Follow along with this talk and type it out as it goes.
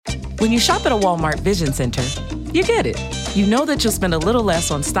When you shop at a Walmart Vision Center, you get it. You know that you'll spend a little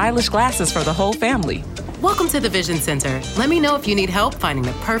less on stylish glasses for the whole family. Welcome to the Vision Center. Let me know if you need help finding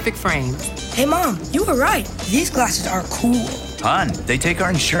the perfect frames. Hey, Mom, you were right. These glasses are cool. Hon, they take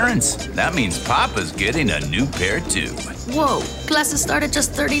our insurance. That means Papa's getting a new pair, too. Whoa, glasses start at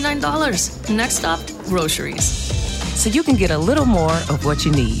just $39. Next stop, groceries. So you can get a little more of what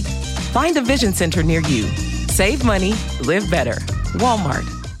you need. Find a Vision Center near you. Save money, live better. Walmart.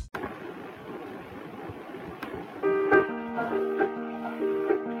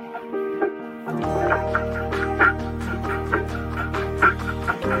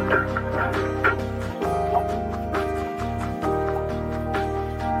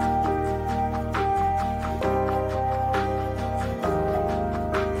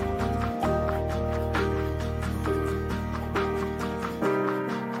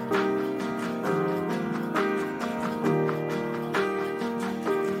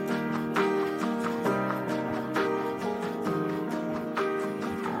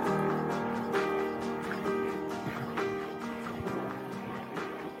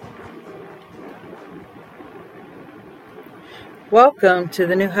 Welcome to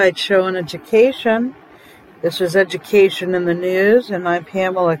the New Heights Show on Education. This is Education in the News, and I'm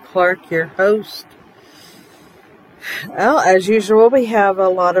Pamela Clark, your host. Well, as usual, we have a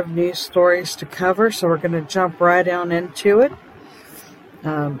lot of news stories to cover, so we're going to jump right on into it.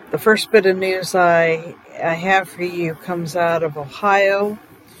 The first bit of news I have for you comes out of Ohio,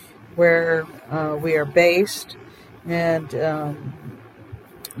 where we are based, and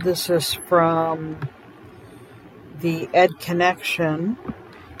this is from the Ed Connection,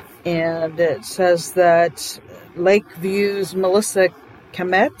 and it says that Lakeview's Melissa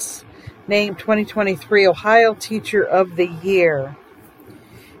Kametz named 2023 Ohio Teacher of the Year.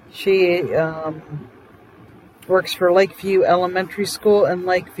 She works for Lakeview Elementary School and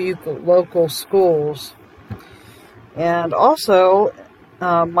Lakeview local schools. And also,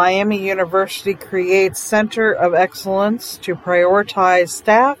 Miami University creates Center of Excellence to prioritize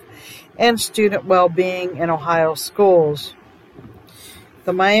staff and student well-being in Ohio schools.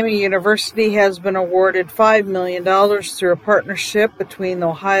 The Miami University has been awarded $5 million through a partnership between the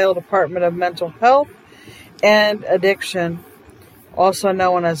Ohio Department of Mental Health and Addiction, also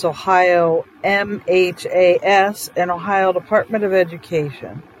known as Ohio MHAS, and Ohio Department of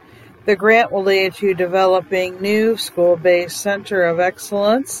Education. The grant will lead to developing new school-based Center of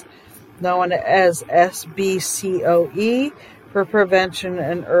Excellence, known as SBCOE, for prevention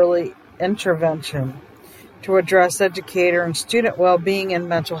and early intervention to address educator and student well-being and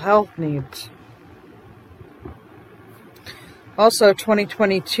mental health needs. Also,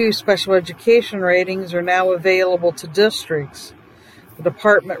 2022 special education ratings are now available to districts. The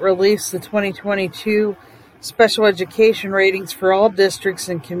department released the 2022 special education ratings for all districts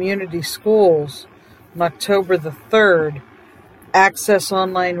and community schools on October the 3rd. Access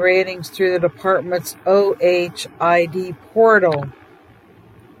online ratings through the department's OHID portal.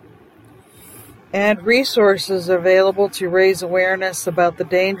 And resources available to raise awareness about the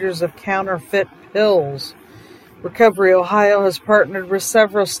dangers of counterfeit pills. Recovery Ohio has partnered with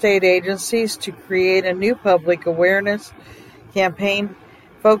several state agencies to create a new public awareness campaign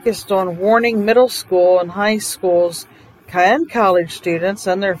focused on warning middle school and high schools and college students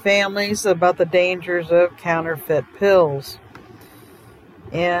and their families about the dangers of counterfeit pills.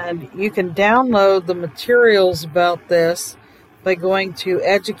 And you can download the materials about this by going to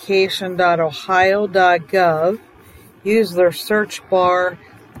education.ohio.gov, use their search bar,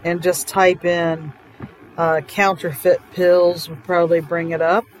 and just type in counterfeit pills, will probably bring it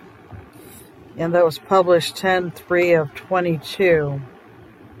up. And that was published 10/3 of 22.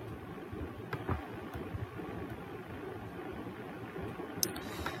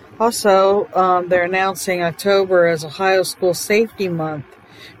 Also, they're announcing October as Ohio School Safety Month.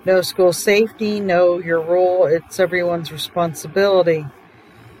 No school safety, know your role, it's everyone's responsibility.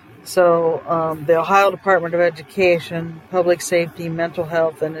 So, the Ohio Department of Education, Public Safety, Mental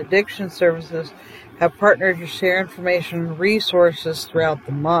Health, and Addiction Services have partnered to share information and resources throughout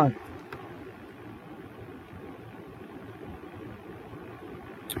the month.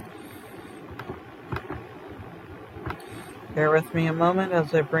 Bear with me a moment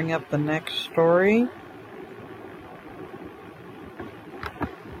as I bring up the next story.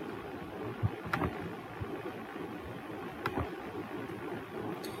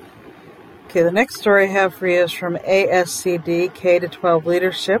 Okay, the next story I have for you is from ASCD K-12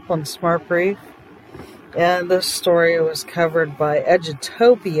 Leadership on Smart Brief. And this story was covered by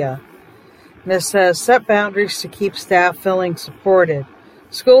Edutopia. And it says, set boundaries to keep staff feeling supported.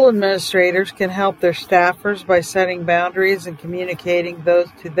 School administrators can help their staffers by setting boundaries and communicating those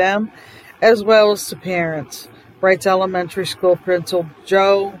to them as well as to parents, writes elementary school principal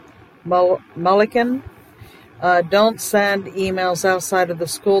Joe Mulligan. Don't send emails outside of the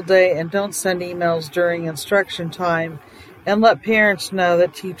school day and don't send emails during instruction time, and let parents know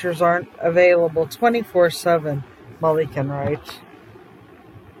that teachers aren't available 24/7, Mulligan writes.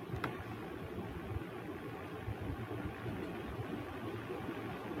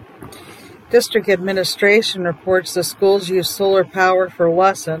 District administration reports the schools use solar power for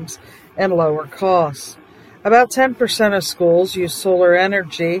lessons and lower costs. About 10% of schools use solar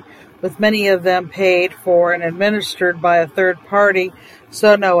energy, with many of them paid for and administered by a third party,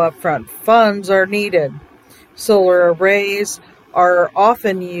 so no upfront funds are needed. Solar arrays are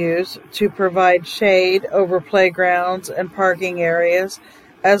often used to provide shade over playgrounds and parking areas,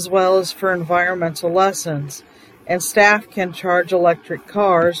 as well as for environmental lessons, and staff can charge electric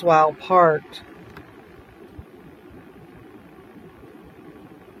cars while parked.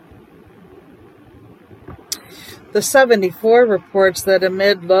 The 74 reports that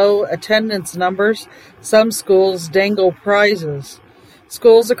amid low attendance numbers, some schools dangle prizes.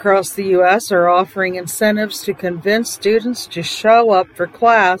 Schools across the U.S. are offering incentives to convince students to show up for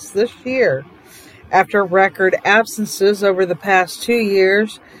class this year. After record absences over the past 2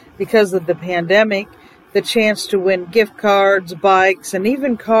 years because of the pandemic, the chance to win gift cards, bikes, and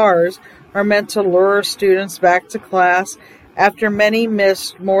even cars are meant to lure students back to class after many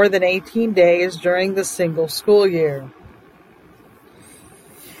missed more than 18 days during the single school year.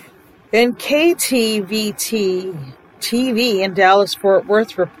 In KTVT TV in Dallas-Fort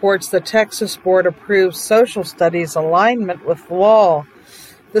Worth reports the Texas Board approves social studies alignment with law.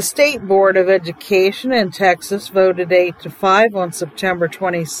 The State Board of Education in Texas voted 8-5 on September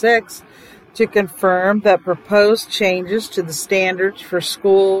 26 to confirm that proposed changes to the standards for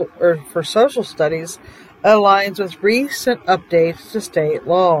school or for social studies aligns with recent updates to state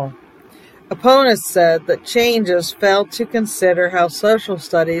law. Opponents said that changes failed to consider how social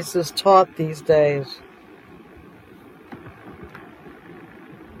studies is taught these days.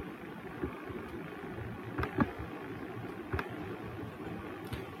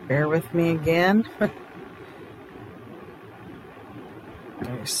 Bear with me again.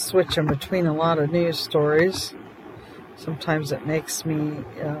 I switch in between a lot of news stories. Sometimes it makes me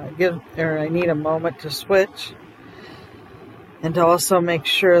I need a moment to switch, and to also make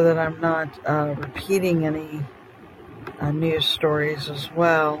sure that I'm not repeating any news stories as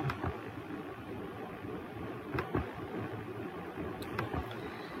well.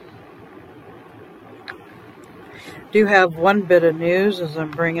 Do have one bit of news as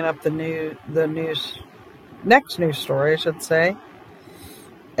I'm bringing up the next news story, I should say.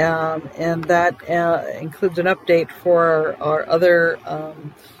 And that includes an update for our other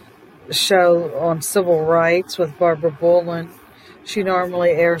show on civil rights with Barbara Boland. She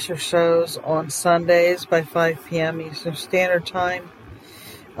normally airs her shows on Sundays by 5 p.m. Eastern Standard Time.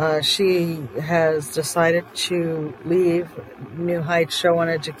 She has decided to leave New Heights Show on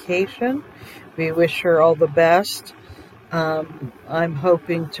Education. We wish her all the best. I'm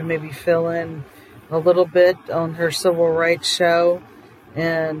hoping to maybe fill in a little bit on her civil rights show,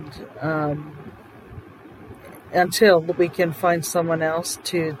 and until we can find someone else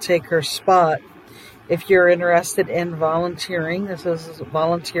to take her spot. If you're interested in volunteering, this is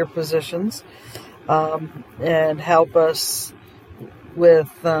volunteer positions, and help us with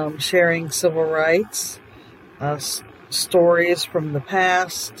sharing civil rights, stories from the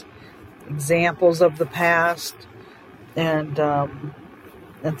past, examples of the past, and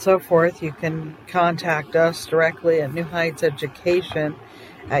so forth, you can contact us directly at New Heights Education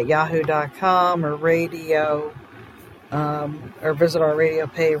at yahoo.com or radio, or visit our radio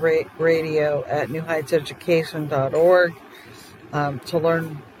pay radio at newheightseducation.org to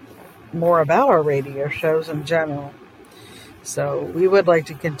learn more about our radio shows in general. So we would like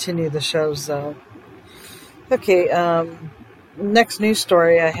to continue the shows, though. Okay, next news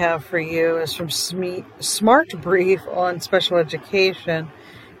story I have for you is from Smart Brief on Special Education,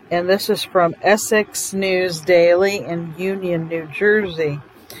 and this is from Essex News Daily in Union, New Jersey.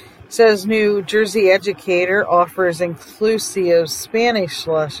 It says New Jersey educator offers inclusive Spanish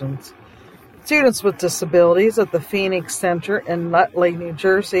lessons. Students with disabilities at the Phoenix Center in Nutley, New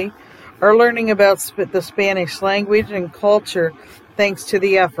Jersey, are learning about the Spanish language and culture thanks to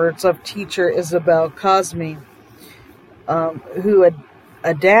the efforts of teacher Isabel Cosme, who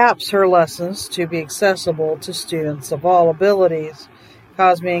adapts her lessons to be accessible to students of all abilities.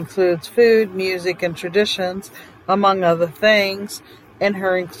 Cosme includes food, music, and traditions, among other things, in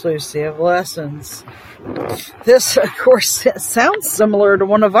her inclusive lessons. This, of course, sounds similar to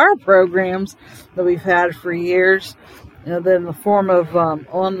one of our programs that we've had for years, in the form of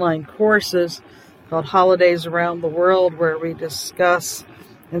online courses called Holidays Around the World, where we discuss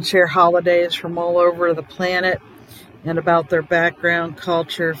and share holidays from all over the planet and about their background,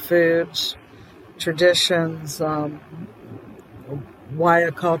 culture, foods, traditions, why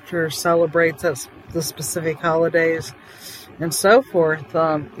a culture celebrates the specific holidays, and so forth.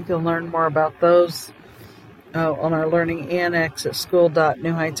 You can learn more about those on our Learning Annex at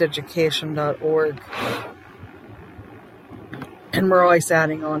school.newheightseducation.org. And we're always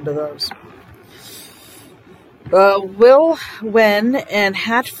adding on to those. Will Wen and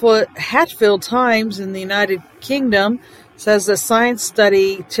Hatfield Times in the United Kingdom says the science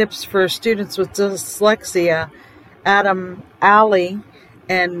study tips for students with dyslexia. Adam Ali,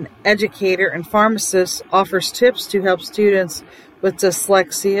 an educator and pharmacist, offers tips to help students with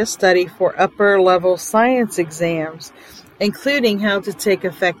dyslexia study for upper-level science exams, including how to take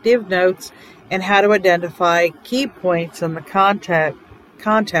effective notes and how to identify key points in the content.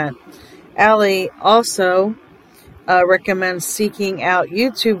 Ali also recommends seeking out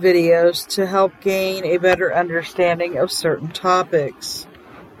YouTube videos to help gain a better understanding of certain topics.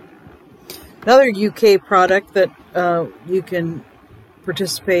 Another UK product that you can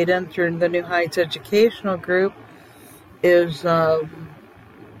participate in through the New Heights Educational Group is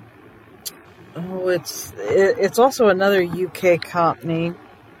it's also another UK company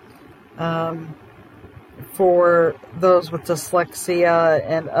for those with dyslexia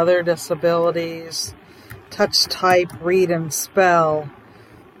and other disabilities. Touch, Type, Read, and Spell,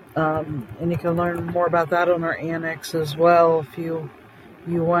 and you can learn more about that on our annex as well if you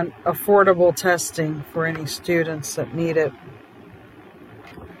want affordable testing for any students that need it.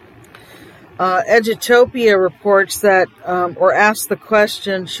 Edutopia reports that, or asks the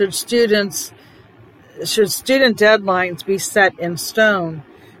question, should student deadlines be set in stone?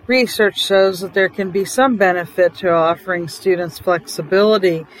 Research shows that there can be some benefit to offering students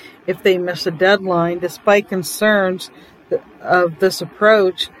flexibility if they miss a deadline. Despite concerns of this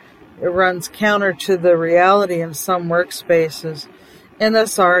approach, it runs counter to the reality in some workspaces. In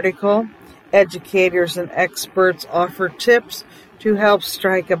this article, educators and experts offer tips to help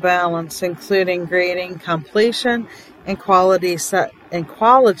strike a balance, including grading completion and quality separately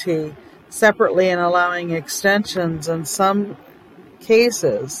and allowing extensions in some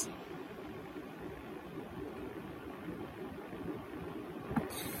cases.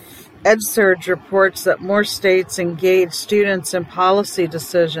 EdSurge reports that more states engage students in policy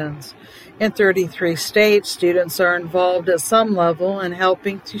decisions. In 33 states, students are involved at some level in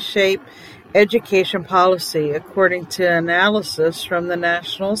helping to shape education policy, according to analysis from the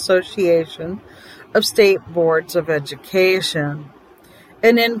National Association of State Boards of Education.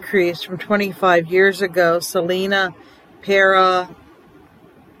 An increase from 25 years ago. Selena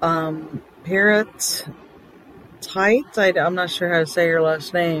I'm not sure how to say her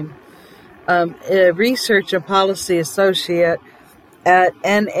last name, a research and policy associate at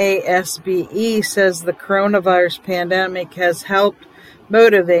NASBE, says the coronavirus pandemic has helped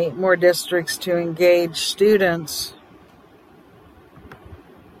motivate more districts to engage students.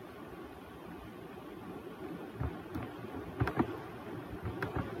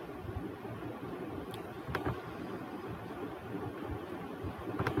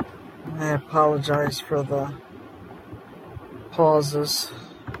 I apologize for the pauses.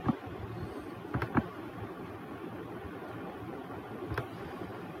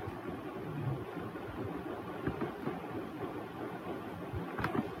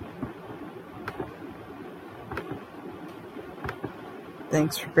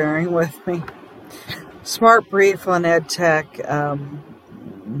 Thanks for bearing with me. Smart Brief on EdTech.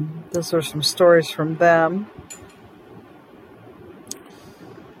 Those are some stories from them.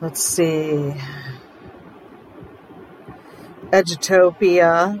 Let's see.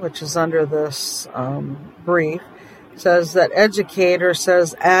 Edutopia, which is under this brief, says that educator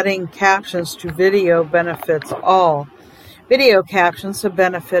says adding captions to video benefits all. Video captions have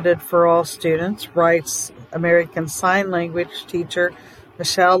benefited for all students, writes American Sign Language teacher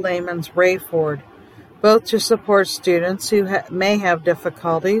Michelle Lamons-Rayford, both to support students who may have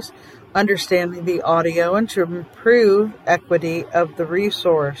difficulties understanding the audio and to improve equity of the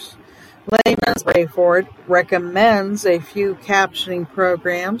resource. Lamons-Rayford recommends a few captioning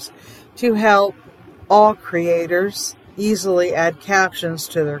programs to help all creators easily add captions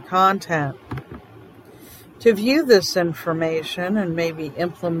to their content. To view this information and maybe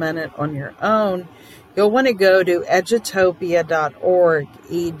implement it on your own, you'll want to go to edutopia.org,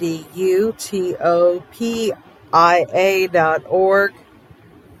 edutopia.org,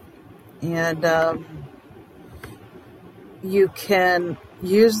 And you can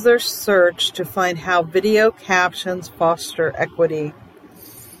use their search to find how video captions foster equity.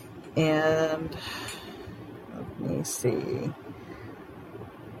 And let me see.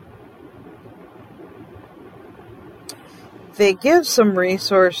 They give some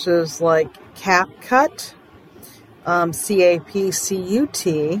resources like CapCut,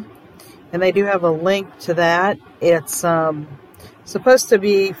 CAPCUT, and they do have a link to that. It's supposed to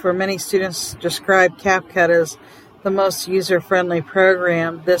be, for many students, describe CapCut as the most user-friendly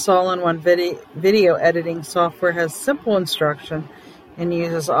program. This all-in-one video editing software has simple instruction and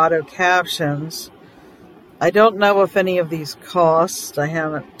uses auto captions. I don't know if any of these cost. I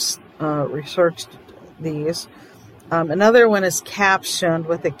haven't researched these. Another one is Captioned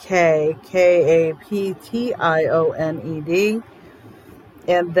with a K, Kaptioned.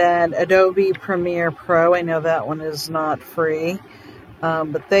 And then Adobe Premiere Pro. I know that one is not free,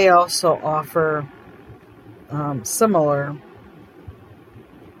 but they also offer similar.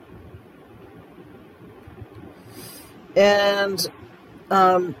 And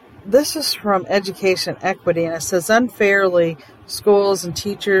this is from Education Equity, and it says, unfairly, schools and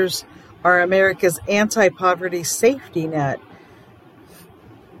teachers are America's anti-poverty safety net.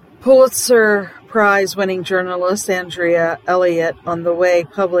 Pulitzer Prize-winning journalist Andrea Elliott on the way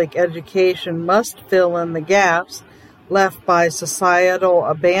public education must fill in the gaps left by societal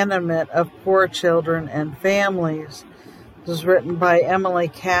abandonment of poor children and families. This was written by Emily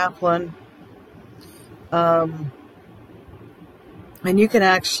Kaplan. And you can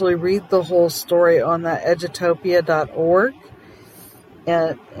actually read the whole story on that edutopia.org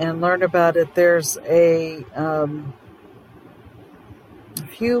and learn about it. There's a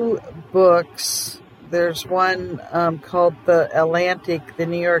few books. There's one called The Atlantic, the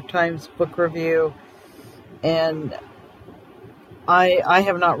New York Times Book Review, and I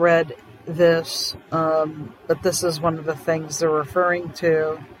have not read this, but this is one of the things they're referring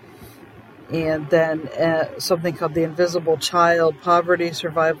to. And then something called The Invisible Child, Poverty,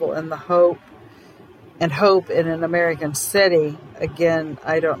 Survival, and Hope in an American City. Again,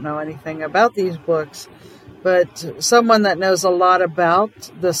 I don't know anything about these books, but someone that knows a lot about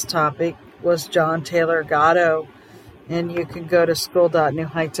this topic was John Taylor Gatto. And you can go to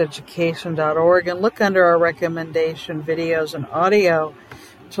school.newheightseducation.org and look under our recommendation videos and audio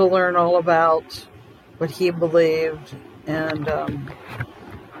to learn all about what he believed. And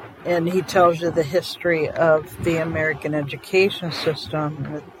he tells you the history of the American education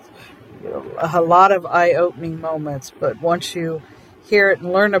system with a lot of eye-opening moments. But once you hear it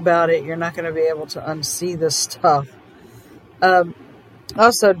and learn about it, you're not going to be able to unsee this stuff.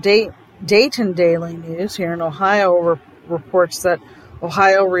 Also, Dayton Daily News here in Ohio reports that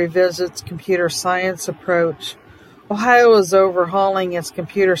Ohio revisits computer science approach. Ohio is overhauling its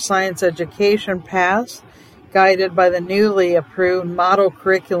computer science education path, guided by the newly approved model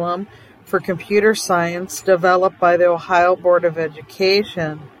curriculum for computer science developed by the Ohio Board of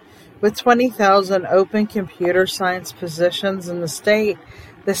Education. With 20,000 open computer science positions in the state,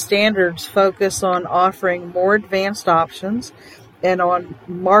 the standards focus on offering more advanced options and on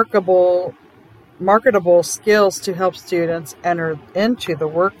marketable skills to help students enter into the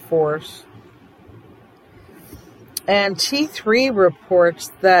workforce. And T3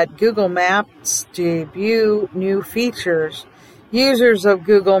 reports that Google Maps debut new features. Users of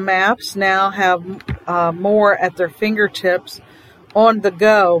Google Maps now have more at their fingertips on the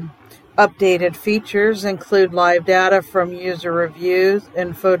go. Updated features include live data from user reviews,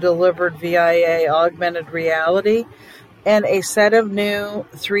 info delivered via augmented reality, and a set of new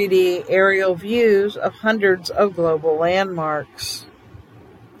 3D aerial views of hundreds of global landmarks.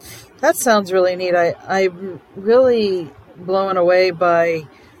 That sounds really neat. I'm really blown away by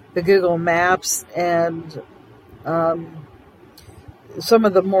the Google Maps and some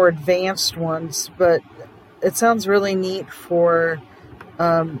of the more advanced ones, but it sounds really neat for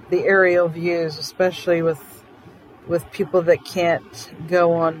the aerial views, especially with people that can't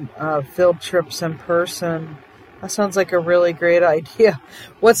go on field trips in person. That sounds like a really great idea.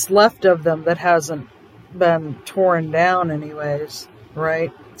 What's left of them that hasn't been torn down anyways,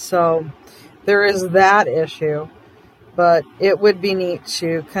 right? So there is that issue, but it would be neat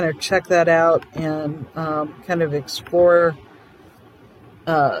to kind of check that out and kind of explore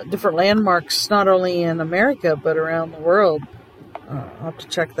different landmarks, not only in America, but around the world. I'll have to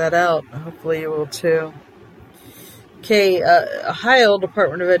check that out. Hopefully you will too. Okay, Ohio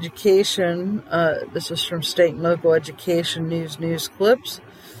Department of Education, this is from State and Local Education News Clips,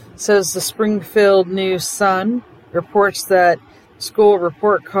 says the Springfield News Sun reports that school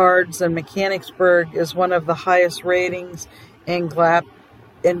report cards in Mechanicsburg is one of the highest ratings in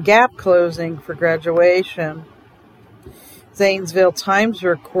gap closing for graduation. Zanesville Times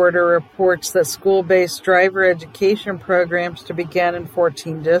Recorder reports that school-based driver education programs to begin in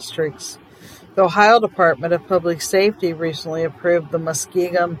 14 districts. The Ohio Department of Public Safety recently approved the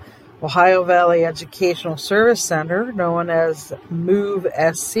Muskingum Ohio Valley Educational Service Center, known as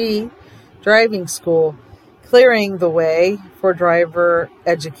MOVE-SC, driving school, clearing the way for driver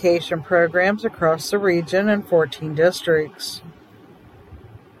education programs across the region in 14 districts.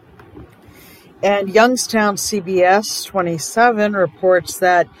 And Youngstown CBS 27 reports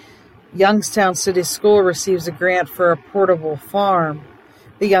that Youngstown City School receives a grant for a portable farm.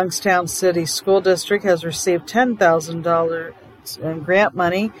 The Youngstown City School District has received $10,000 in grant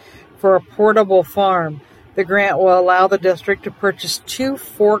money for a portable farm. The grant will allow the district to purchase 2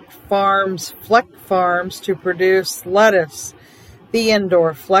 Fleck Farms to produce lettuce. The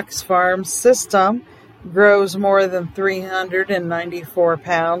indoor Flex Farm system grows more than 394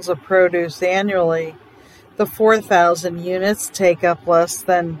 pounds of produce annually. The 4,000 units take up less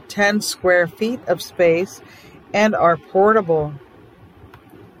than 10 square feet of space and are portable.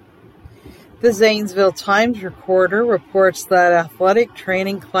 The Zanesville Times Recorder reports that athletic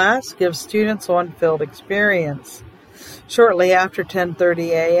training class gives students on-field experience. Shortly after 10:30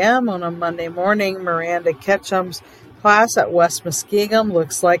 a.m. on a Monday morning, Miranda Ketchum's class at West Muskingum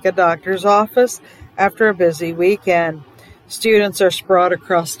looks like a doctor's office after a busy weekend. Students are sprawled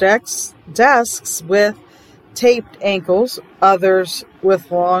across desks with taped ankles, others with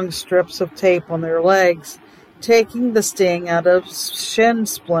long strips of tape on their legs, taking the sting out of shin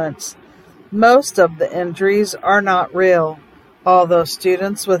splints. Most of the injuries are not real, although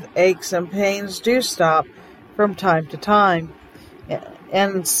students with aches and pains do stop from time to time.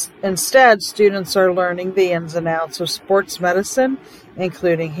 And instead, students are learning the ins and outs of sports medicine,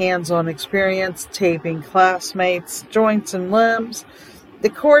 including hands-on experience, taping classmates, joints and limbs. The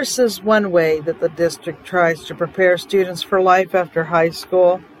course is one way that the district tries to prepare students for life after high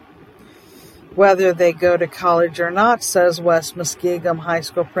school, whether they go to college or not, says West Muskingum High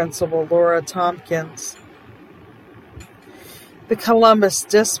School Principal Laura Tompkins. The Columbus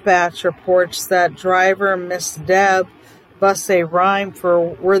Dispatch reports that driver Miss Deb busts a rhyme for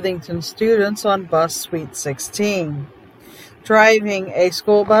Worthington students on bus Suite 16. Driving a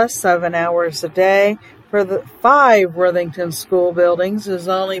school bus 7 hours a day for the 5 Worthington school buildings is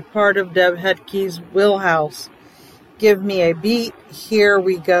only part of Deb Hedke's wheelhouse. Give me a beat, here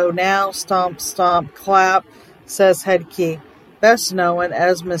we go now, stomp, stomp, clap, says Hedke, best known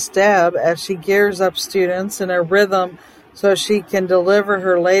as Miss Deb, as she gears up students in a rhythm so she can deliver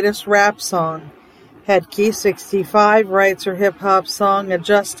her latest rap song. Hedke, 65, writes her hip-hop song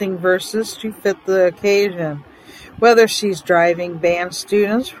adjusting verses to fit the occasion. Whether she's driving band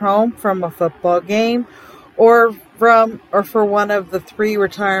students home from a football game or for one of the 3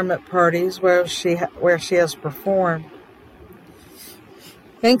 retirement parties where she has performed.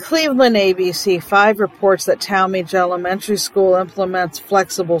 In Cleveland, ABC 5 reports that Talmadge Elementary School implements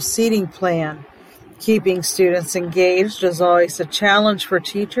flexible seating plan. Keeping students engaged is always a challenge for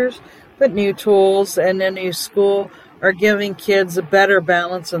teachers, but new tools and a new school are giving kids a better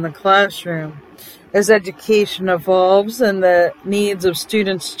balance in the classroom. As education evolves and the needs of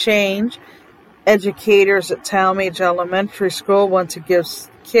students change, educators at Talmadge Elementary School want to give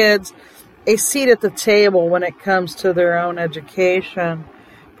kids a seat at the table when it comes to their own education.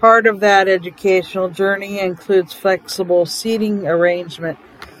 Part of that educational journey includes flexible seating arrangement.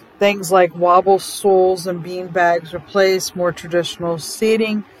 Things like wobble stools and bean bags replace more traditional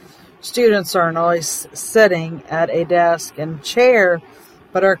seating. Students aren't always sitting at a desk and chair,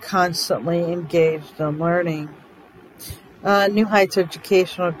 but are constantly engaged in learning. New Heights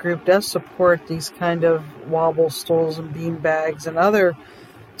Educational Group does support these kind of wobble stools and bean bags and other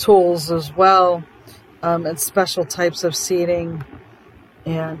tools as well, and special types of seating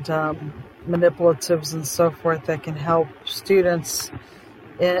and manipulatives and so forth that can help students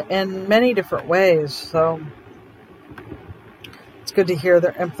in many different ways. So it's good to hear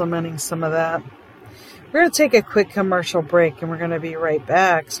they're implementing some of that. We're going to take a quick commercial break and we're going to be right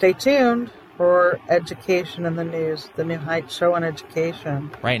back. Stay tuned for Education in the News, the New Heights Show on Education.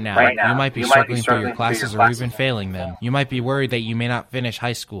 Right now, you might be struggling through your classes or even failing them. You might be worried that you may not finish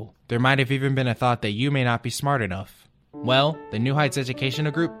high school. There might have even been a thought that you may not be smart enough. Well, the New Heights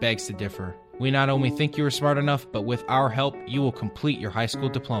Educational Group begs to differ. We not only think you are smart enough, but with our help, you will complete your high school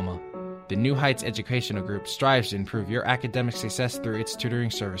diploma. The New Heights Educational Group strives to improve your academic success through its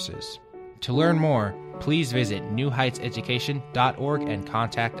tutoring services. To learn more, please visit newheightseducation.org and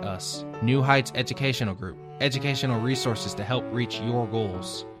contact us. New Heights Educational Group, educational resources to help reach your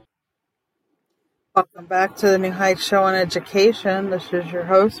goals. Welcome back to the New Heights Show on Education. This is your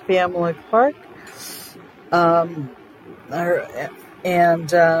host, Pamela Clark. You're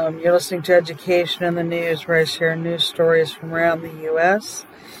listening to Education in the News, where I share news stories from around the U.S.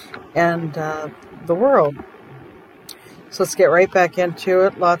 and the world. So let's get right back into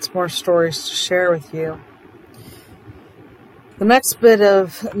it. Lots more stories to share with you. The next bit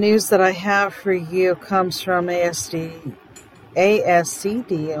of news that I have for you comes from ASCD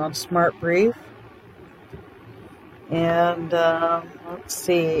on Smart Brief. And let's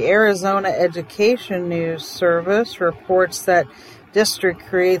see, Arizona Education News Service reports that district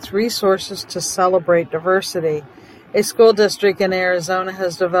creates resources to celebrate diversity. A school district in Arizona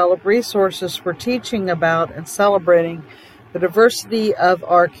has developed resources for teaching about and celebrating the diversity of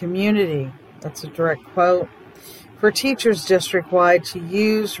our community. That's a direct quote. For teachers district-wide to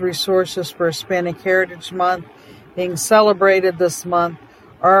use resources for Hispanic Heritage Month being celebrated this month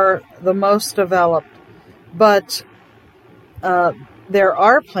are the most developed, but there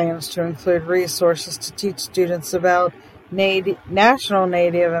are plans to include resources to teach students about National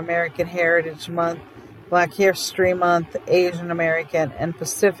Native American Heritage Month, Black History Month, Asian American, and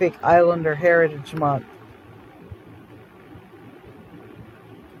Pacific Islander Heritage Month.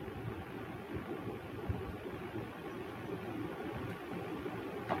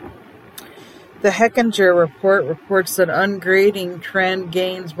 The Hechinger Report reports that ungrading trend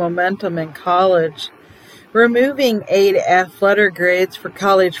gains momentum in college. Removing A to F letter grades for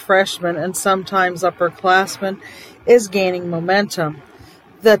college freshmen and sometimes upperclassmen is gaining momentum.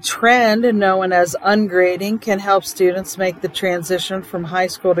 The trend, known as ungrading, can help students make the transition from high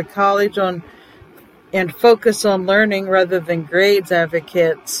school to college and focus on learning rather than grades,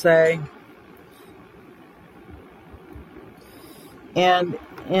 advocates say. And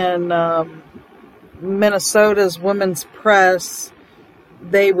in Minnesota's Women's Press,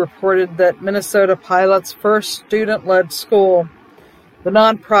 they reported that Minnesota pilots first student-led school. The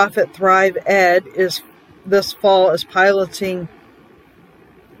nonprofit Thrive Ed this fall is piloting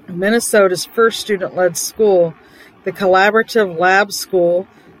Minnesota's first student-led school, the Collaborative Lab School.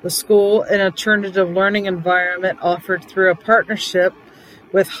 The school, an alternative learning environment offered through a partnership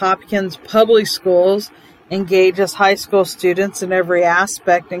with Hopkins Public Schools, engages high school students in every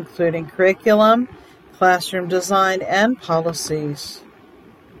aspect, including curriculum, classroom design, and policies.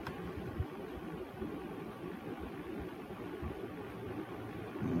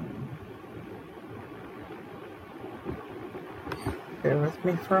 Bear with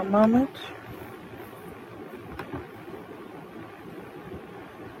me for a moment.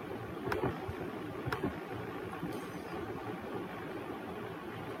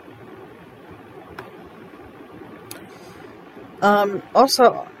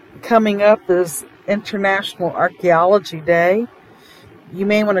 Also coming up is International Archaeology Day. You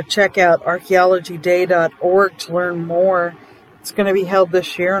may want to check out archaeologyday.org to learn more. It's going to be held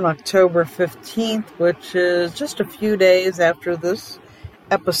this year on October 15th, which is just a few days after this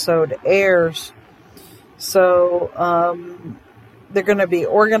episode airs. So they're going to be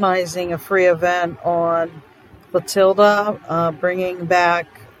organizing a free event on Clotilda, bringing back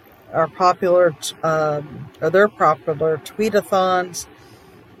their popular tweet-a-thons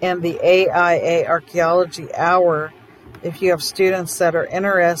and the AIA Archaeology Hour. If you have students that are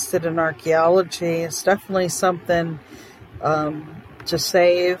interested in archaeology, it's definitely something to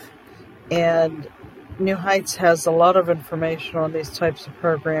save, and New Heights has a lot of information on these types of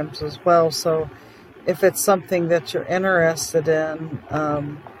programs as well, so if it's something that you're interested in,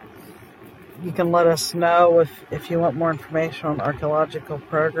 you can let us know if you want more information on archaeological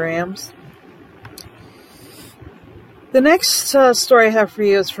programs. The next story I have for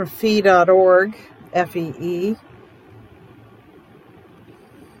you is from fee.org, F-E-E,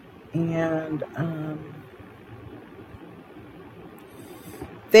 and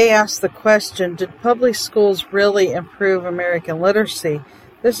they asked the question, did public schools really improve American literacy?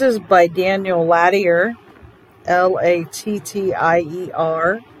 This is by Daniel Lattier, Lattier.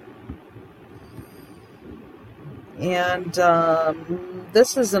 And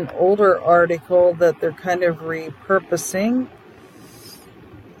this is an older article that they're kind of repurposing,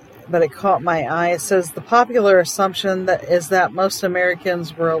 but it caught my eye. It says, the popular assumption is that most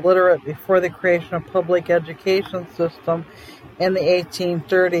Americans were illiterate before the creation of public education system in the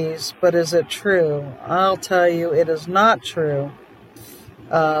 1830s, but is it true? I'll tell you, it is not true.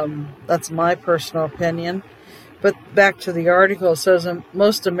 That's my personal opinion. But back to the article, it says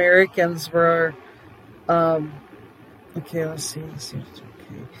most Americans were, okay, let's see. Okay.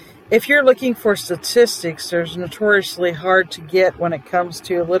 If you're looking for statistics, there's notoriously hard to get when it comes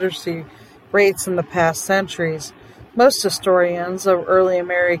to literacy rates in the past centuries. Most historians of early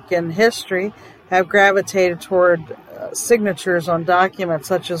American history have gravitated toward signatures on documents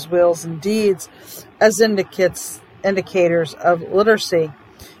such as wills and deeds as indicators of literacy.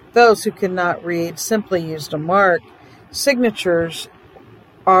 Those who cannot read simply used a mark. Signatures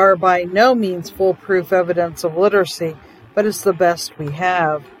are by no means foolproof evidence of literacy, but it's the best we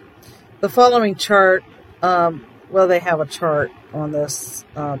have. The following chart, they have a chart on this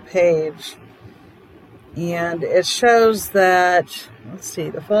page, and it shows that,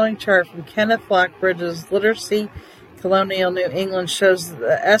 the following chart from Kenneth Lockbridge's Literacy, Colonial New England, shows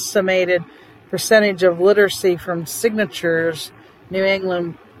the estimated percentage of literacy from signatures, New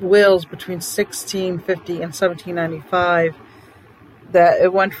England wills between 1650 and 1795, that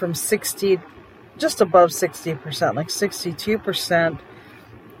it went from 60, just above 60%, like 62%,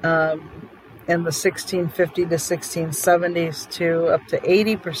 in the 1650 to 1670s, to up to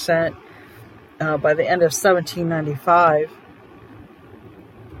 80% by the end of 1795.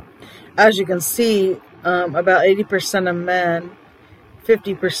 As you can see, about 80% of men,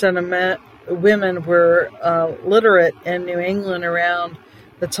 50% of women were literate in New England around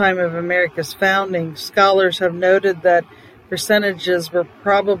the time of America's founding. Scholars have noted that percentages were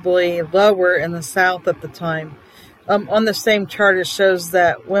probably lower in the South at the time. On the same chart, it shows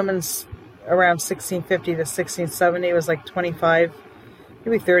that women's around 1650 to 1670 was like 25,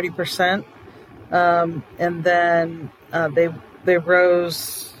 maybe 30%. And then they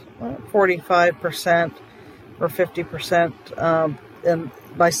rose 45% or 50%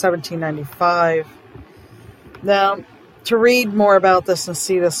 by 1795. Now, to read more about this and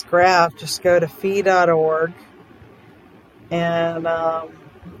see this graph, just go to fee.org and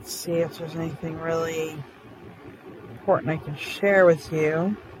let's see if there's anything really important I can share with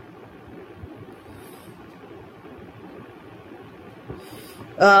you.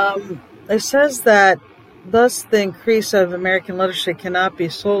 It says that thus the increase of American literacy cannot be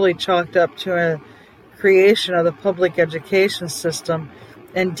solely chalked up to a creation of the public education system.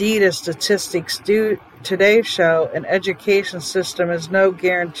 Indeed, as statistics today show, an education system is no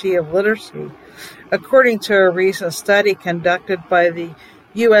guarantee of literacy. According to a recent study conducted by the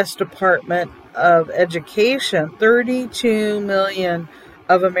U.S. Department of Education, 32 million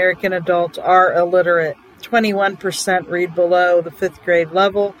of American adults are illiterate. 21% read below the 5th grade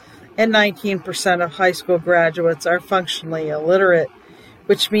level, and 19% of high school graduates are functionally illiterate,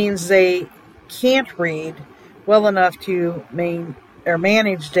 which means they can't read well enough to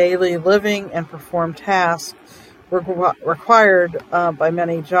manage daily living and perform tasks required by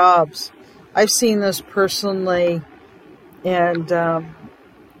many jobs. I've seen this personally, and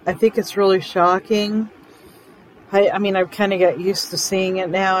I think it's really shocking. I mean, I've kind of got used to seeing it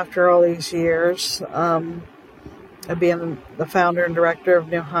now after all these years of being the founder and director of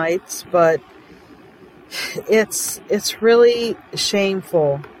New Heights, but it's really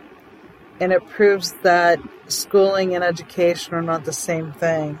shameful, and it proves that schooling and education are not the same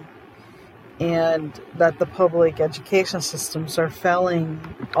thing, and that the public education systems are failing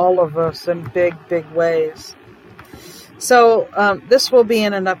all of us in big, big ways. So this will be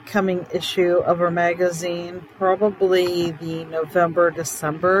in an upcoming issue of our magazine, probably the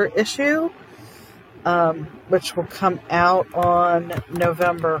November-December issue, which will come out on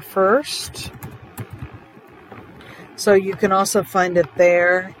November 1st. So you can also find it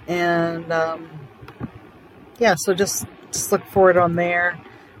there. And so just look for it on there,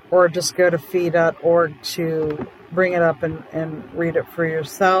 or just go to fee.org to bring it up and read it for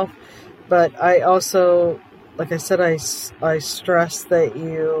yourself. But I also, like I said, I stress that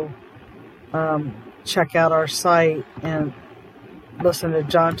you check out our site and listen to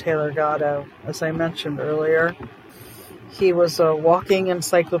John Taylor Gatto. As I mentioned earlier, he was a walking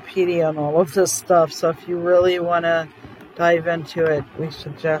encyclopedia on all of this stuff. So if you really want to dive into it, we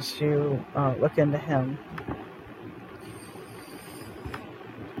suggest you look into him.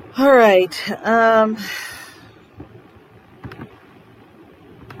 All right.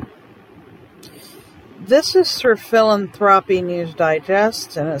 This is for Philanthropy News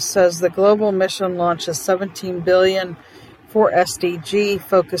Digest, and it says the Global Mission launches $17 billion for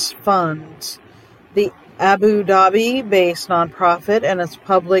SDG-focused funds. The Abu Dhabi-based nonprofit and its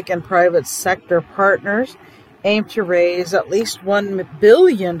public and private sector partners aim to raise at least $1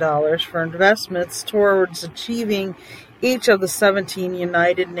 billion for investments towards achieving each of the 17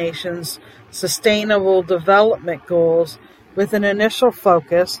 United Nations Sustainable Development Goals, with an initial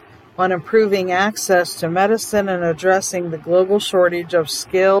focus on improving access to medicine and addressing the global shortage of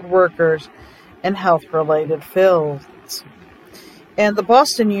skilled workers in health-related fields. And the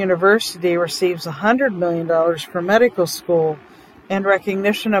Boston University receives $100 million for medical school in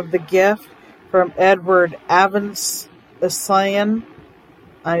recognition of the gift from Edward Avansian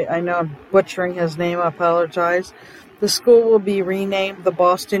I know I'm butchering his name. I apologize. The school will be renamed the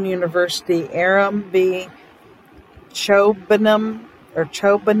Boston University Aram B. Chobanan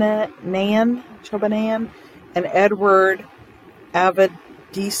and Edward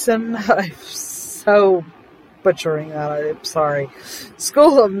Avedison. I'm so butchering that. I'm sorry.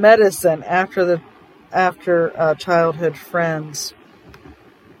 School of Medicine after childhood friends.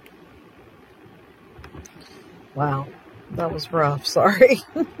 Wow, that was rough. Sorry.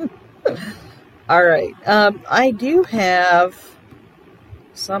 All right. I do have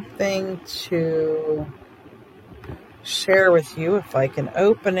something to share with you if I can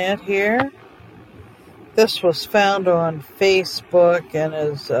open it here. This was found on Facebook and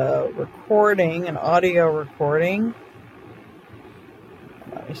is an audio recording.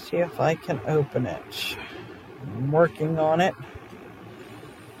 Let me see if I can open it. I'm working on it.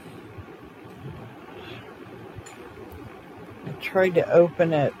 I tried to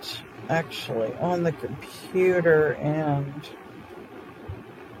open it actually on the computer and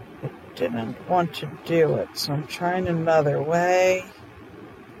it didn't want to do it, so I'm trying another way.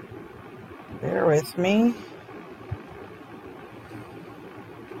 Bear with me.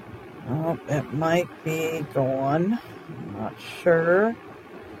 Oh, it might be gone. I'm not sure.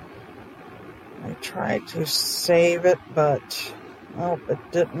 I tried to save it, but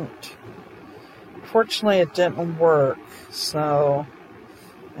it didn't. Fortunately, it didn't work, so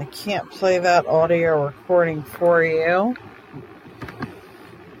I can't play that audio recording for you.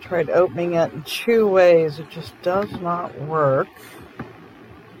 Tried opening it in 2 ways. It just does not work.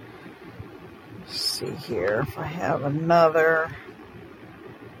 Let's see here if I have another.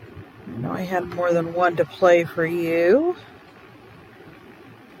 I know I had more than one to play for you.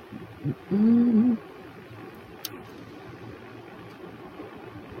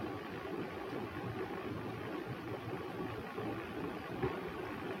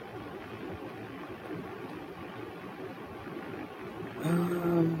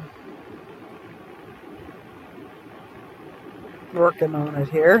 Working on it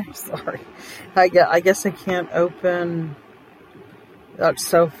here. Sorry. I guess I can't open that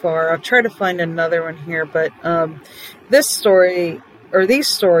so far. I'll try to find another one here, but these stories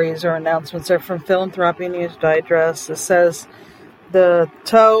or announcements are from Philanthropy News Digest. It says the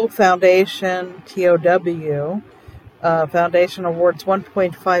TOW Foundation, TOW, Foundation awards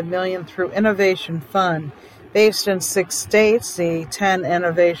 $1.5 million through Innovation Fund. Based in 6 states, the 10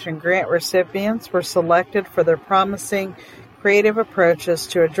 innovation grant recipients were selected for their promising creative approaches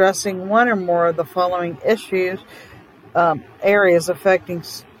to addressing one or more of the following areas affecting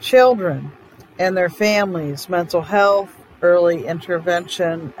children and their families: mental health, early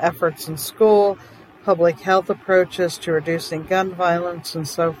intervention efforts in school, public health approaches to reducing gun violence, and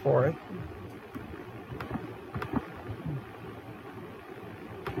so forth.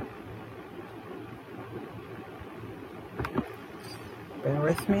 Bear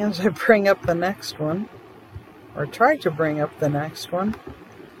with me as I bring up the next one, or try to bring up the next one.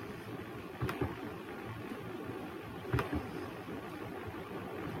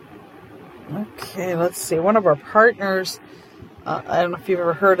 Okay, let's see. One of our partners, I don't know if you've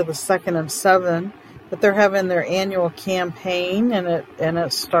ever heard of the 2nd and 7, but they're having their annual campaign, and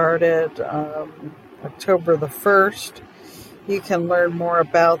it started October the 1st. You can learn more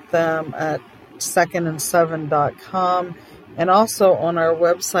about them at secondand7.com. And also on our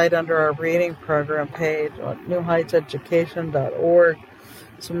website under our reading program page on newheightseducation.org.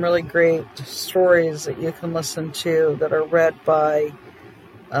 Some really great stories that you can listen to that are read by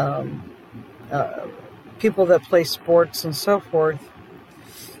people that play sports and so forth.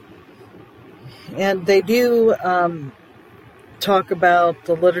 And they do talk about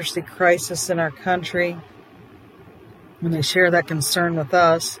the literacy crisis in our country, and they share that concern with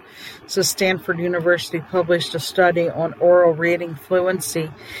us. So Stanford University published a study on oral reading fluency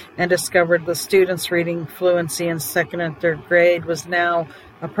and discovered the students' reading fluency in 2nd and 3rd grade was now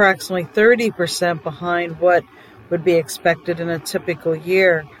approximately 30% behind what would be expected in a typical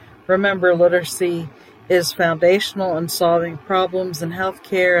year. Remember, literacy is foundational in solving problems in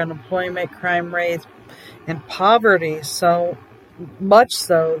healthcare, unemployment, crime rates, and poverty, so much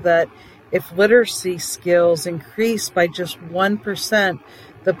so that if literacy skills increase by just 1%,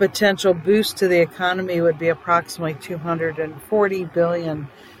 the potential boost to the economy would be approximately $240 billion.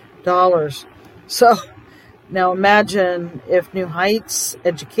 So now imagine if New Heights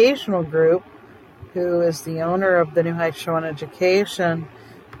Educational Group, who is the owner of the New Heights Show on Education,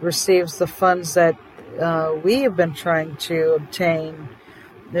 receives the funds that we have been trying to obtain.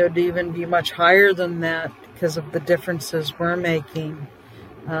 It would even be much higher than that because of the differences we're making.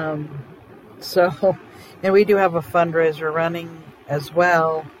 And we do have a fundraiser running as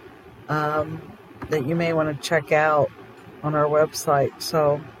well that you may want to check out on our website.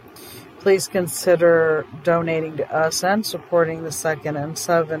 So please consider donating to us and supporting the Second and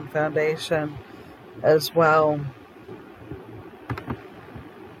Seven Foundation as well.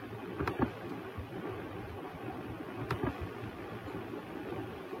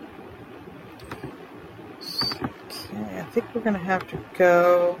 Okay, I think we're going to have to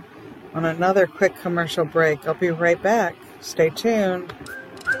go on another quick commercial break. I'll be right back. Stay tuned.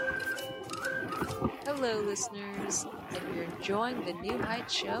 Hello, listeners. If you're enjoying the New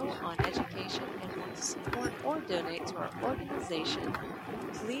Heights show on education and want to support or donate to our organization,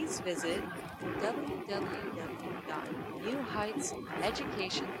 please visit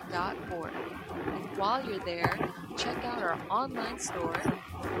www.newheightseducation.org. And while you're there, check out our online store.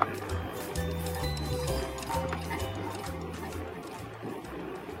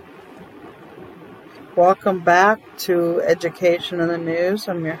 Welcome back to Education in the News.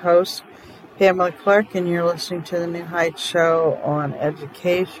 I'm your host, Pamela Clark, and you're listening to the New Heights show on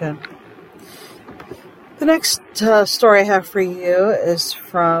education. The next story I have for you is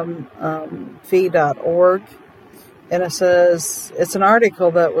from fee.org, and it says it's an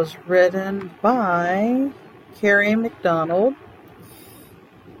article that was written by Carrie McDonald,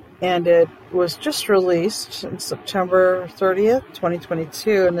 and it was just released on September 30th,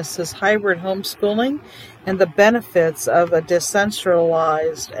 2022, and this is Hybrid Homeschooling and the Benefits of a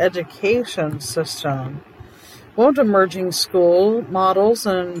Decentralized Education System. Won't emerging school models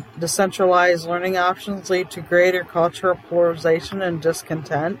and decentralized learning options lead to greater cultural polarization and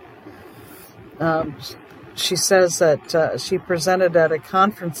discontent? She says that she presented at a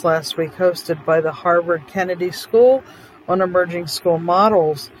conference last week hosted by the Harvard Kennedy School on emerging school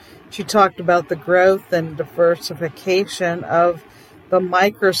models. She talked about the growth and diversification of the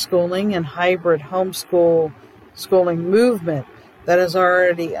microschooling and hybrid schooling movement that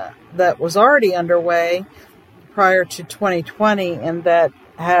was already underway prior to 2020 and that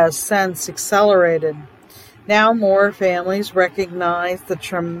has since accelerated. Now more families recognize the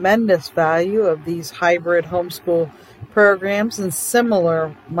tremendous value of these hybrid homeschool programs and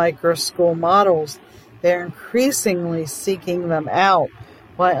similar microschool models. They're increasingly seeking them out,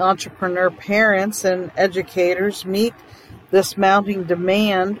 while entrepreneur parents and educators meet this mounting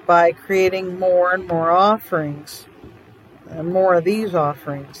demand by creating more and more offerings, and more of these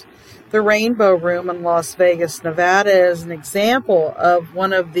offerings. The Rainbow Room in Las Vegas, Nevada is an example of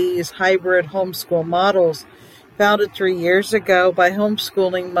one of these hybrid homeschool models, founded 3 years ago by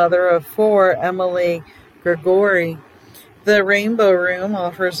homeschooling mother of four, Emily Gregory. The Rainbow Room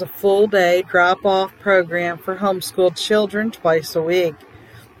offers a full-day drop-off program for homeschooled children twice a week.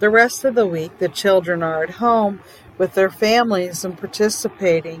 The rest of the week, the children are at home with their families and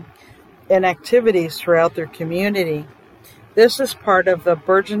participating in activities throughout their community. This is part of the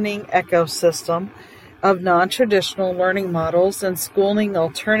burgeoning ecosystem of non-traditional learning models and schooling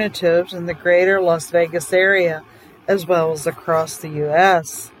alternatives in the greater Las Vegas area, as well as across the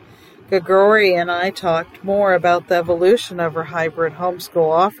U.S. Gregory and I talked more about the evolution of her hybrid homeschool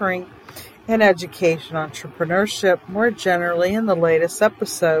offering and education entrepreneurship more generally in the latest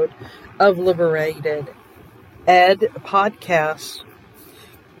episode of Liberated Ed podcast.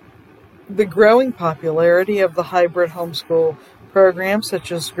 The growing popularity of the hybrid homeschool program,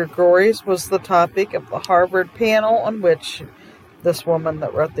 such as Gregory's, was the topic of the Harvard panel on which this woman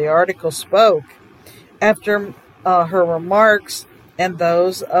that wrote the article spoke. After her remarks and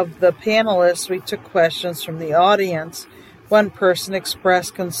those of the panelists, we took questions from the audience. One person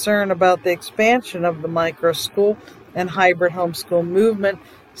expressed concern about the expansion of the microschool and hybrid homeschool movement,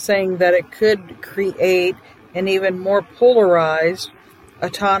 saying that it could create an even more polarized,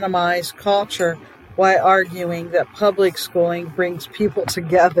 autonomized culture, while arguing that public schooling brings people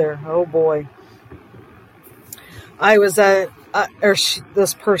together. Oh boy.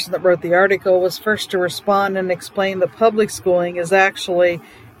 This person that wrote the article was first to respond and explain that public schooling is actually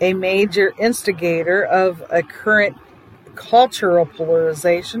a major instigator of a current cultural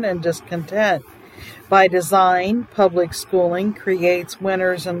polarization and discontent. By design, public schooling creates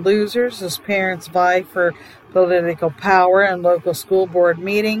winners and losers as parents vie for political power in local school board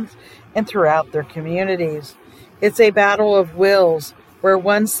meetings and throughout their communities. It's a battle of wills where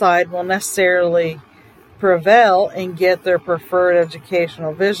one side will necessarily prevail and get their preferred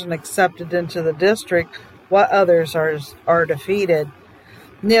educational vision accepted into the district, while others are defeated.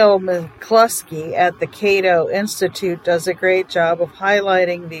 Neil McCluskey at the Cato Institute does a great job of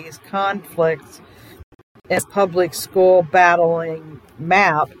highlighting these conflicts in his public school battling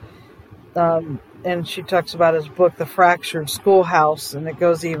map. And she talks about his book, The Fractured Schoolhouse, and it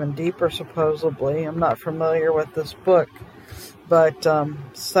goes even deeper, supposedly. I'm not familiar with this book. but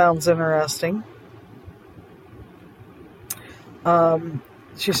sounds interesting.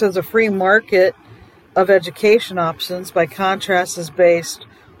 She says a free market of education options, by contrast, is based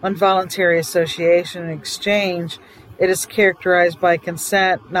on voluntary association and exchange. It is characterized by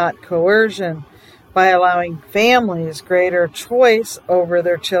consent, not coercion. By allowing families greater choice over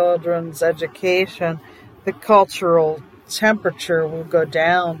their children's education, the cultural temperature will go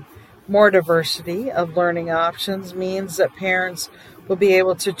down. More diversity of learning options means that parents will be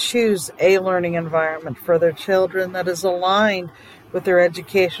able to choose a learning environment for their children that is aligned with their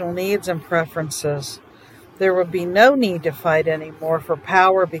educational needs and preferences. There will be no need to fight anymore for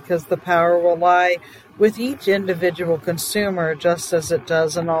power, because the power will lie with each individual consumer, just as it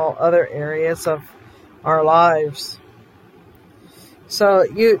does in all other areas of our lives. So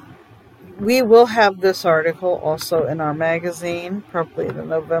we will have this article also in our magazine, probably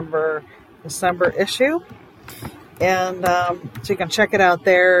the December issue. And so you can check it out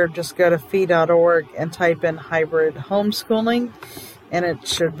there. Just go to fee.org and type in hybrid homeschooling, and it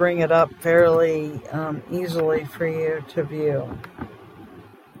should bring it up fairly easily for you to view.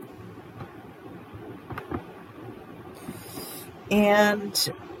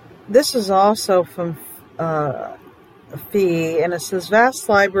 And this is also from Fee, and it says Vast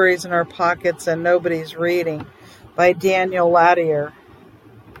Libraries in Our Pockets and Nobody's Reading by Daniel Latier.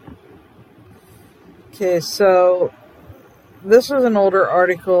 Okay, so this is an older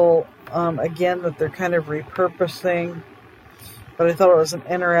article, again, that they're kind of repurposing, but I thought it was an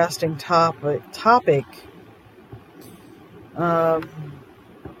interesting topic.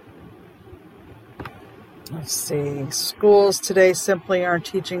 Let's see. Schools today simply aren't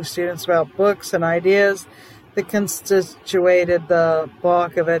teaching students about books and ideas that constituted the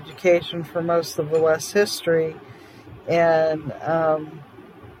bulk of education for most of the West's history. And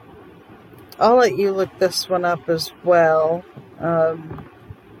I'll let you look this one up as well. We're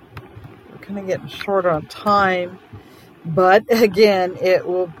kind of getting short on time, but again, it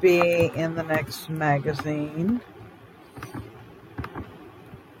will be in the next magazine.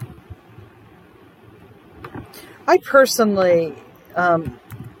 I personally don't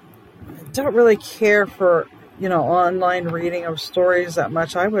really care for, online reading of stories that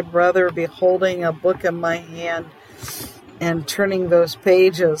much. I would rather be holding a book in my hand and turning those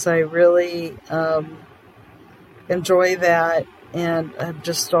pages. I really enjoy that, and I've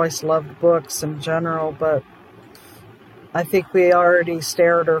just always loved books in general, but I think we already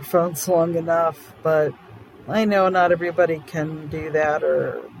stare at our phones long enough, but I know not everybody can do that,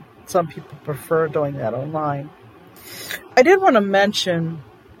 or some people prefer doing that online. I did want to mention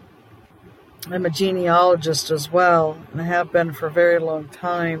I'm a genealogist as well, and I have been for a very long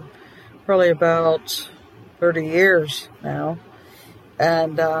time, probably about 30 years now.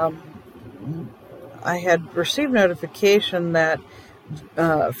 And I had received notification that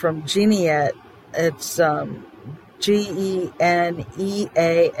from Geneat, it's GENEANET,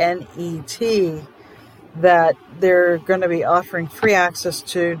 that they're going to be offering free access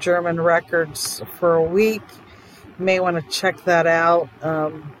to German records for a week. You may want to check that out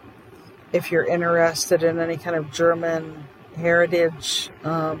if you're interested in any kind of German heritage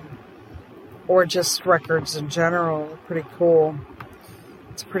or just records in general. Pretty cool.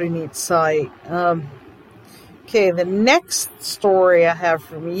 It's a pretty neat site. Okay, the next story I have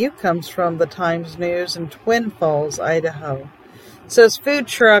from you comes from the Times News in Twin Falls, Idaho. It says food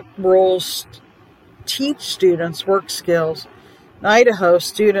truck rolls teach students work skills. In Idaho,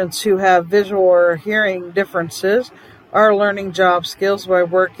 students who have visual or hearing differences are learning job skills by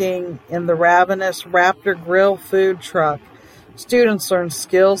working in the Ravenous Raptor Grill food truck. Students learn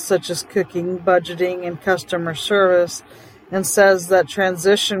skills such as cooking, budgeting, and customer service, and says that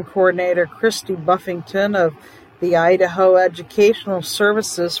transition coordinator Christy Buffington of the Idaho Educational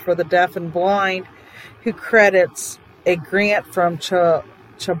Services for the Deaf and Blind, who credits a grant from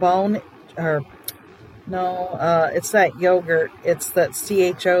Chobani, it's that yogurt. It's that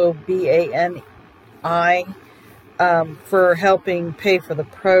CHOBANI, for helping pay for the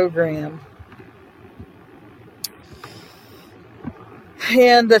program.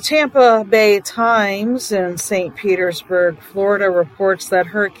 And the Tampa Bay Times in St. Petersburg, Florida, reports that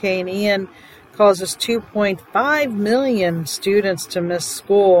Hurricane Ian causes 2.5 million students to miss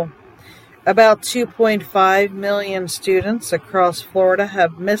school. About 2.5 million students across Florida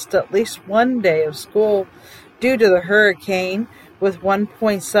have missed at least one day of school due to the hurricane, with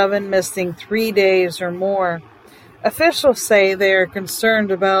 1.7 missing 3 days or more. Officials say they are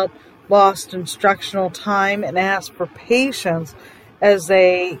concerned about lost instructional time and ask for patience as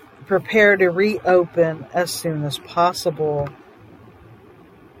they prepare to reopen as soon as possible.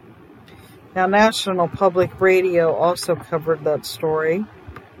 Now, National Public Radio also covered that story.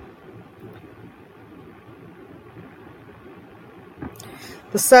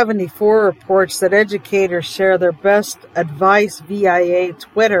 The 74 reports that educators share their best advice via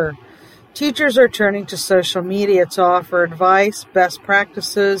Twitter. Teachers are turning to social media to offer advice, best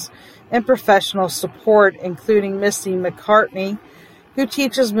practices, and professional support, including Missy McCartney, who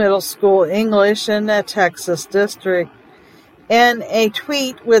teaches middle school English in the Texas district. In a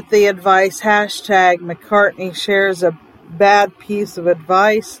tweet with the advice hashtag, McCartney shares a bad piece of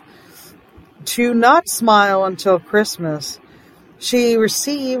advice to not smile until Christmas. She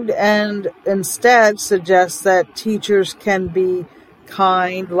received and instead suggests that teachers can be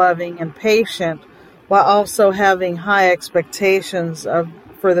kind, loving, and patient while also having high expectations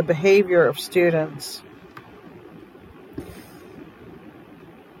for the behavior of students.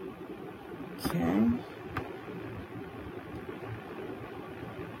 Okay.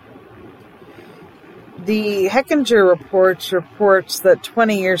 The Hechinger reports that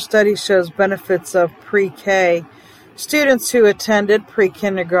 20-year study shows benefits of pre-K. Students who attended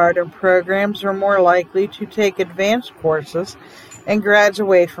pre-kindergarten programs were more likely to take advanced courses and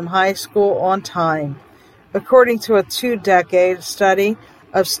graduate from high school on time. According to a 2-decade study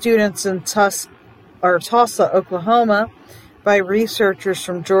of students in Tulsa, Oklahoma, by researchers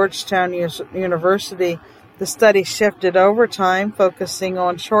from Georgetown University, the study shifted over time, focusing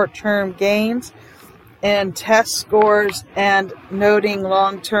on short-term gains and test scores and noting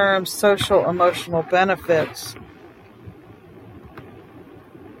long-term social-emotional benefits.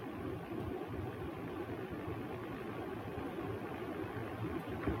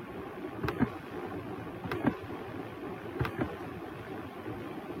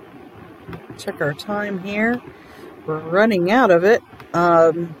 Check our time here. We're running out of it.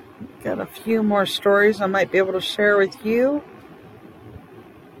 Got a few more stories I might be able to share with you.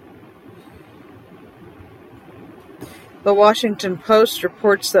 The Washington Post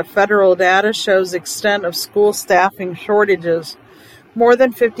reports that federal data shows extent of school staffing shortages. More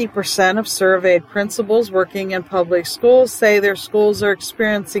than 50% of surveyed principals working in public schools say their schools are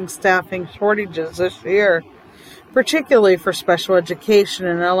experiencing staffing shortages this year, particularly for special education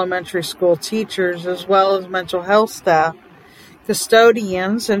and elementary school teachers, as well as mental health staff,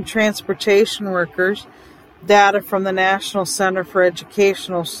 custodians, and transportation workers. Data from the National Center for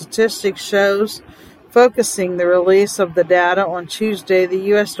Educational Statistics shows, focusing the release of the data on Tuesday, the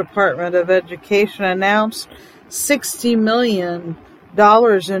U.S. Department of Education announced $60 million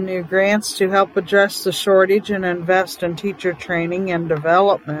in new grants to help address the shortage and invest in teacher training and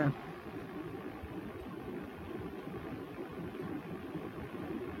development.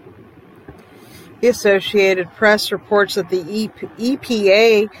 The Associated Press reports that the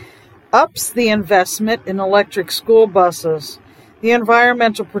EPA ups the investment in electric school buses. The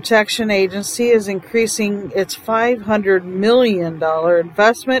Environmental Protection Agency is increasing its $500 million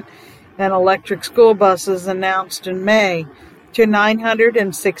investment in electric school buses announced in May to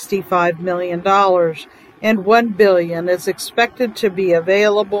 $965 million, and $1 billion is expected to be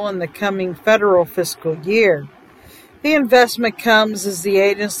available in the coming federal fiscal year. The investment comes as the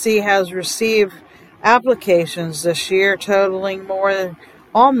agency has received applications this year totaling more than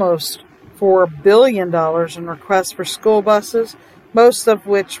almost $4 billion in requests for school buses, most of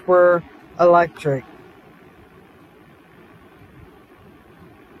which were electric.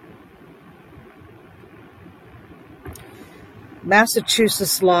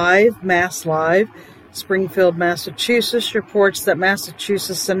 Massachusetts Live, Mass Live, Springfield, Massachusetts, reports that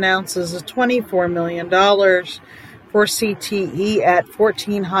Massachusetts announces a $24 million for CTE at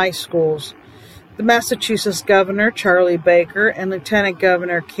 14 high schools. The Massachusetts Governor, Charlie Baker, and Lieutenant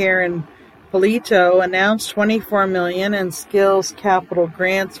Governor Karen Polito announced $24 million in skills capital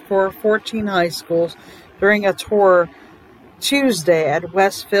grants for 14 high schools during a tour Tuesday at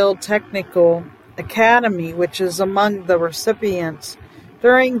Westfield Technical Academy, which is among the recipients.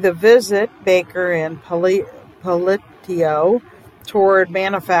 During the visit, Baker and Polito toured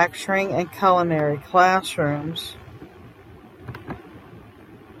manufacturing and culinary classrooms.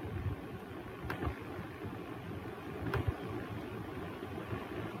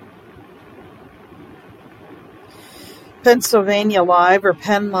 Pennsylvania Live, or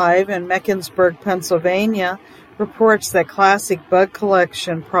Penn Live, in Mecklenburg, Pennsylvania, reports that Classic Bug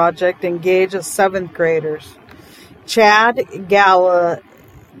Collection Project engages 7th graders. Chad Gallagher,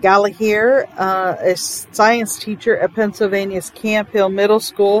 a science teacher at Pennsylvania's Camp Hill Middle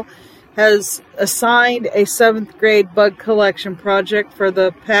School, has assigned a 7th grade bug collection project for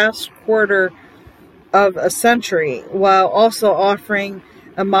the past quarter of a century, while also offering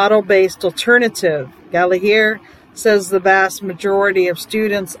a model-based alternative. Gallagher says the vast majority of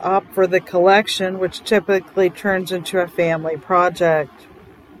students opt for the collection, which typically turns into a family project.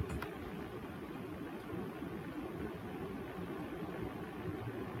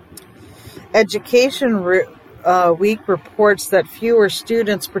 Education Week reports that fewer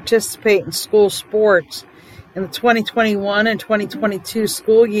students participate in school sports. In the 2021 and 2022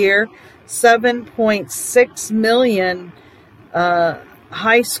 school year, 7.6 million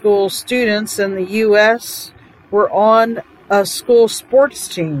high school students in the U.S. were on a school sports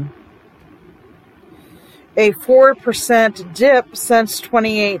team. A 4% dip since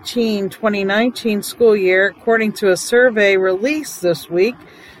 2018-2019 school year, according to a survey released this week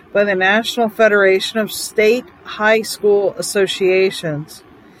by the National Federation of State High School Associations.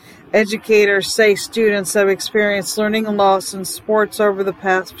 Educators say students have experienced learning loss in sports over the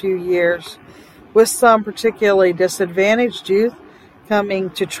past few years, with some particularly disadvantaged youth coming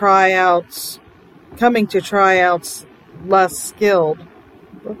to tryouts less skilled.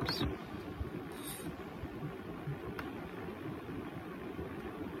 Whoops.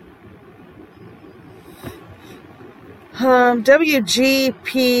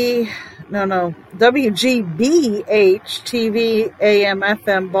 WGBH TV AM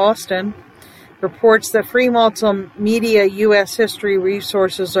FM Boston reports that free multimedia U.S. history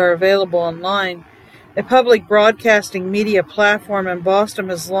resources are available online. A public broadcasting media platform in Boston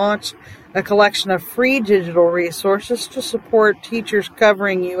has launched a collection of free digital resources to support teachers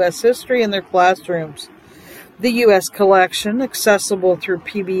covering U.S. history in their classrooms. The U.S. collection, accessible through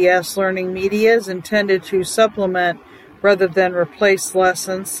PBS Learning Media, is intended to supplement rather than replace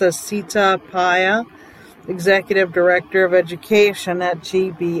lessons, says Sita Paya, Executive Director of Education at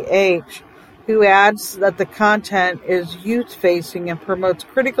GBH, who adds that the content is youth-facing and promotes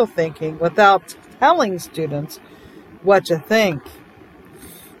critical thinking without telling students what to think.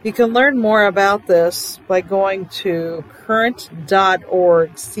 You can learn more about this by going to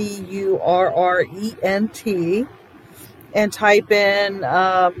current.org, CURRENT, and type in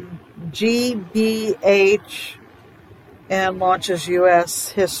GBH and launches U.S.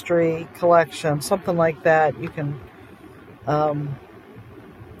 History Collection, something like that. You can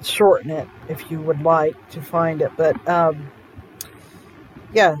shorten it if you would like to find it. But,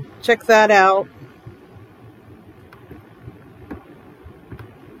 yeah, check that out.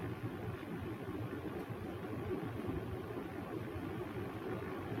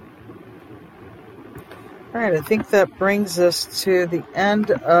 All right, I think that brings us to the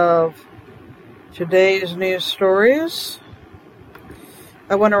end of today's news stories.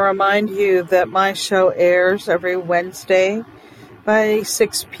 I want to remind you that my show airs every Wednesday by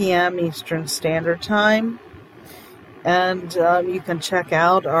 6 p.m. Eastern Standard Time. And you can check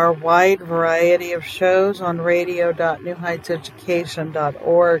out our wide variety of shows on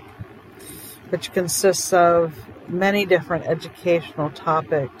radio.newheightseducation.org, which consists of many different educational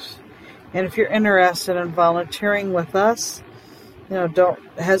topics. And if you're interested in volunteering with us, don't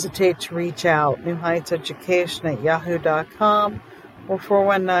hesitate to reach out. newheightseducation@yahoo.com or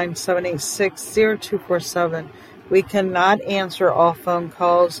 419-786-0247. We cannot answer all phone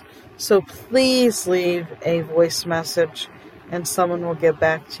calls, so please leave a voice message and someone will get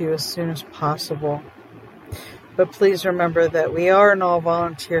back to you as soon as possible. But please remember that we are an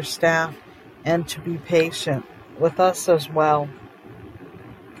all-volunteer staff and to be patient with us as well.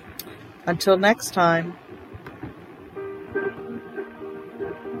 Until next time.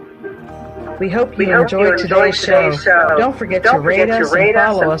 We hope you enjoyed today's show. Don't forget to rate us and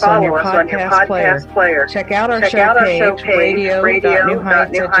follow us on your podcast player. Check out our show page,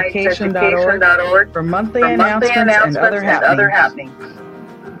 radio.newheightseducation.org, for monthly announcements and other happenings.